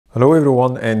Hello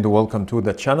everyone and welcome to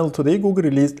the channel. Today Google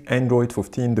released Android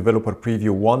 15 Developer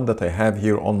Preview 1 that I have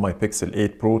here on my Pixel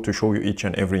 8 Pro to show you each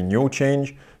and every new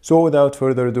change. So without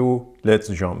further ado, let's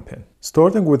jump in.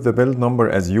 Starting with the build number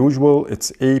as usual,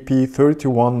 it's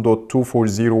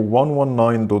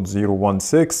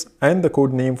AP31.240.119.016 and the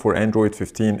code name for Android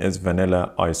 15 is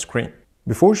Vanilla Ice Cream.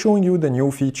 Before showing you the new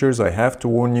features, I have to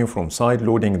warn you from side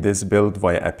loading this build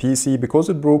via a PC because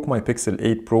it broke my Pixel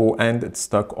 8 Pro and it's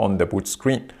stuck on the boot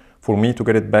screen. For me to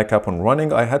get it back up and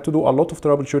running, I had to do a lot of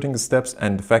troubleshooting steps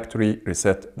and factory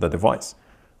reset the device.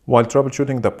 While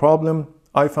troubleshooting the problem,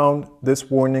 I found this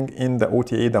warning in the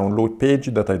OTA download page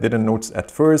that I didn't notice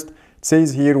at first. It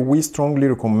says here, we strongly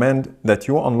recommend that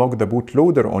you unlock the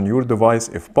bootloader on your device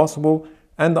if possible,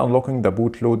 and unlocking the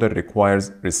bootloader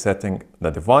requires resetting the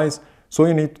device. So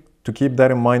you need to keep that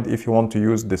in mind if you want to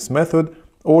use this method,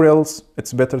 or else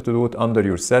it's better to do it under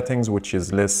your settings, which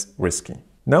is less risky.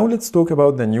 Now let's talk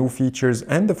about the new features,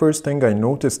 and the first thing I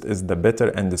noticed is the better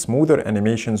and the smoother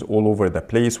animations all over the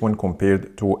place when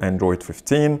compared to Android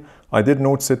 15. I did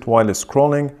notice it while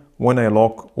scrolling, when I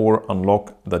lock or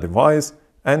unlock the device,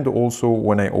 and also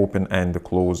when I open and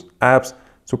close apps.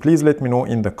 So please let me know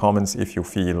in the comments if you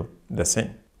feel the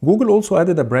same. Google also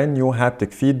added a brand new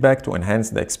haptic feedback to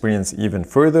enhance the experience even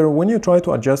further. When you try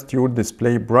to adjust your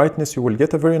display brightness, you will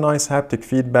get a very nice haptic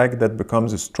feedback that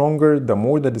becomes stronger the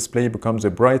more the display becomes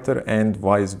brighter, and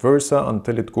vice versa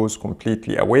until it goes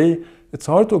completely away. It's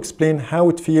hard to explain how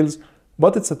it feels,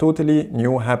 but it's a totally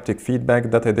new haptic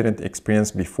feedback that I didn't experience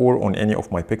before on any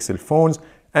of my Pixel phones,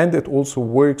 and it also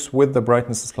works with the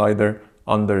brightness slider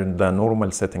under the normal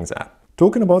settings app.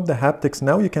 Talking about the haptics,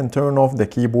 now you can turn off the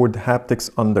keyboard haptics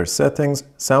under settings,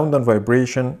 sound and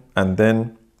vibration, and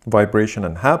then vibration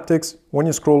and haptics. When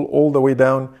you scroll all the way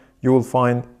down, you will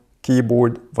find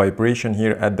keyboard vibration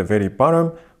here at the very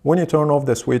bottom. When you turn off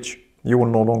the switch, you will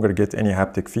no longer get any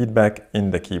haptic feedback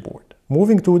in the keyboard.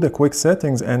 Moving to the quick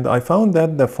settings, and I found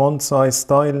that the font size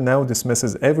style now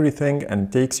dismisses everything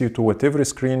and takes you to whatever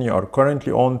screen you are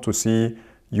currently on to see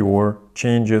your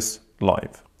changes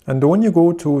live. And when you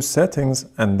go to settings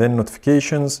and then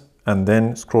notifications and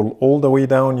then scroll all the way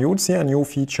down, you will see a new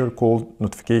feature called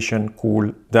notification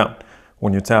cooldown.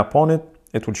 When you tap on it,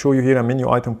 it will show you here a menu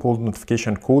item called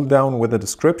notification cooldown with a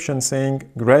description saying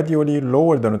gradually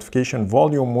lower the notification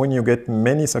volume when you get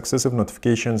many successive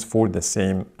notifications for the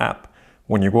same app.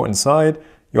 When you go inside,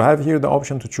 you have here the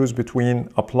option to choose between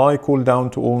apply cooldown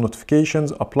to all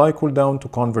notifications, apply cooldown to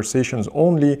conversations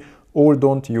only, or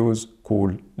don't use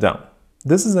cooldown.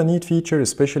 This is a neat feature,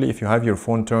 especially if you have your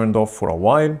phone turned off for a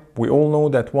while. We all know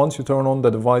that once you turn on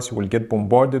the device, you will get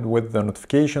bombarded with the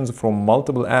notifications from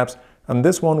multiple apps, and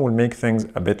this one will make things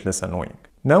a bit less annoying.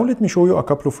 Now let me show you a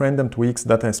couple of random tweaks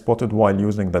that I spotted while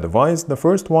using the device. The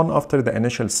first one, after the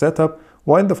initial setup,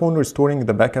 while the phone restoring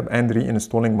the backup and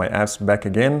reinstalling my apps back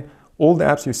again, all the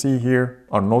apps you see here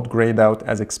are not grayed out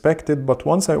as expected, but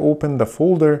once I open the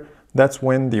folder, that's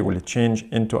when they will change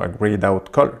into a grayed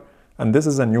out color. And this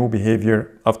is a new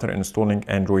behavior after installing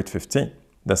Android 15.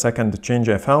 The second change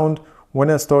I found, when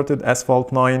I started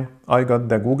Asphalt 9, I got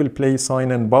the Google Play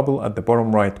sign-in bubble at the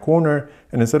bottom right corner,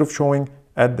 and instead of showing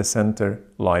at the center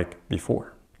like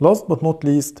before. Last but not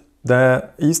least, the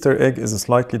Easter egg is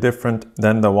slightly different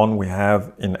than the one we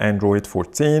have in Android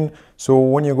 14. So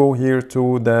when you go here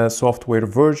to the software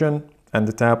version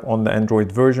and tap on the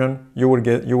Android version, you will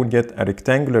get a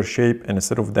rectangular shape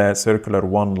instead of the circular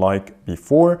one like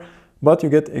before. But you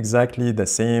get exactly the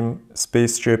same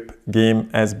spaceship game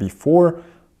as before,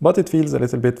 but it feels a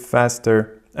little bit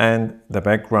faster and the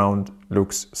background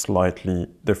looks slightly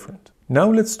different.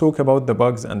 Now let's talk about the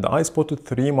bugs, and I spotted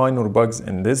 3 minor bugs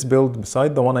in this build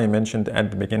beside the one I mentioned at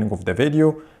the beginning of the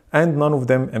video, and none of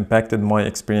them impacted my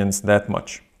experience that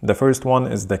much. The first one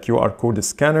is the QR code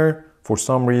scanner, for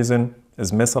some reason,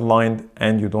 is misaligned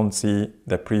and you don't see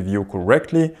the preview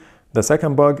correctly. The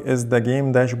second bug is the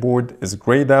game dashboard is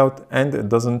grayed out and it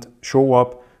doesn't show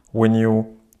up when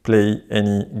you play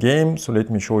any game. So let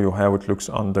me show you how it looks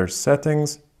under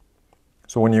settings.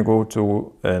 So when you go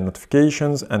to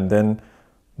notifications and then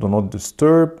do not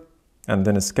disturb and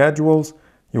then schedules,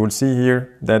 you will see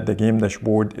here that the game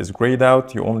dashboard is grayed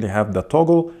out. You only have the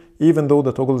toggle. Even though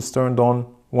the toggle is turned on,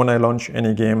 when I launch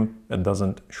any game, it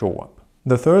doesn't show up.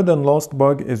 The third and last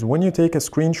bug is when you take a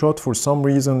screenshot, for some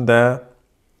reason the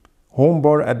home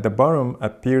bar at the bottom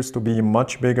appears to be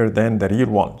much bigger than the real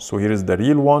one. So here is the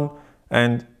real one,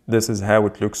 and this is how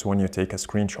it looks when you take a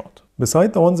screenshot.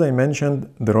 Beside the ones I mentioned,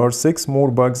 there are 6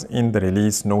 more bugs in the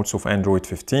release notes of Android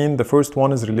 15. The first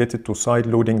one is related to side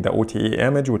loading the OTA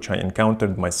image, which I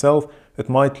encountered myself. it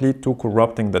might lead to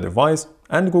corrupting the device,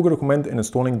 and Google recommend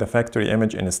installing the factory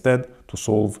image instead to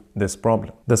solve this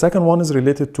problem. The second one is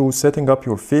related to setting up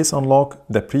your face unlock.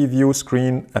 The preview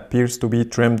screen appears to be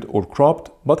trimmed or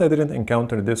cropped, but I didn't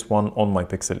encounter this one on my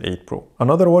Pixel 8 Pro.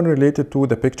 Another one related to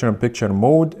the picture-in-picture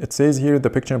mode. It says here the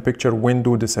picture-in-picture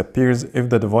window disappears if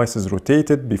the device is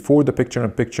rotated before the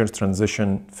picture-in-picture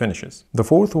transition finishes. The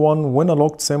fourth one, when a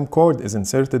locked SIM card is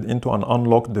inserted into an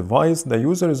unlocked device, the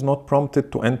user is not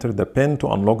prompted to enter the PIN to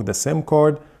unlock the SIM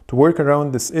card. To work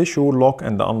around this issue, lock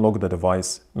and unlock the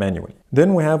device manually.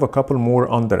 Then we have a couple more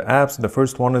under apps. The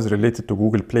first one is related to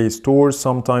Google Play Store.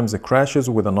 Sometimes it crashes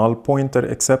with a null pointer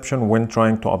exception when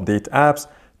trying to update apps.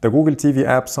 The Google TV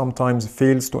app sometimes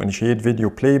fails to initiate video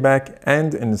playback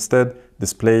and instead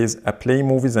displays a Play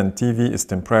Movies and TV is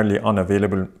temporarily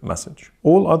unavailable message.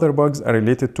 All other bugs are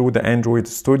related to the Android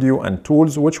Studio and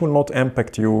tools, which will not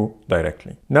impact you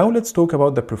directly. Now let's talk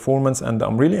about the performance, and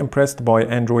I'm really impressed by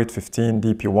Android 15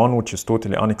 DP1, which is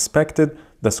totally unexpected.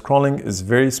 The scrolling is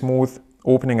very smooth,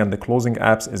 opening and the closing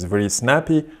apps is very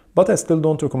snappy, but I still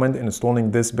don't recommend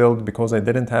installing this build because I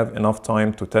didn't have enough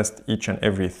time to test each and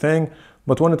everything.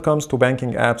 But when it comes to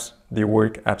banking apps, they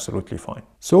work absolutely fine.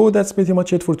 So that's pretty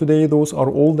much it for today. Those are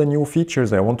all the new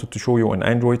features I wanted to show you on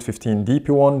Android 15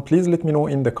 DP1. Please let me know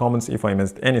in the comments if I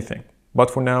missed anything.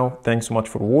 But for now, thanks so much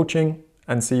for watching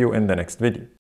and see you in the next video.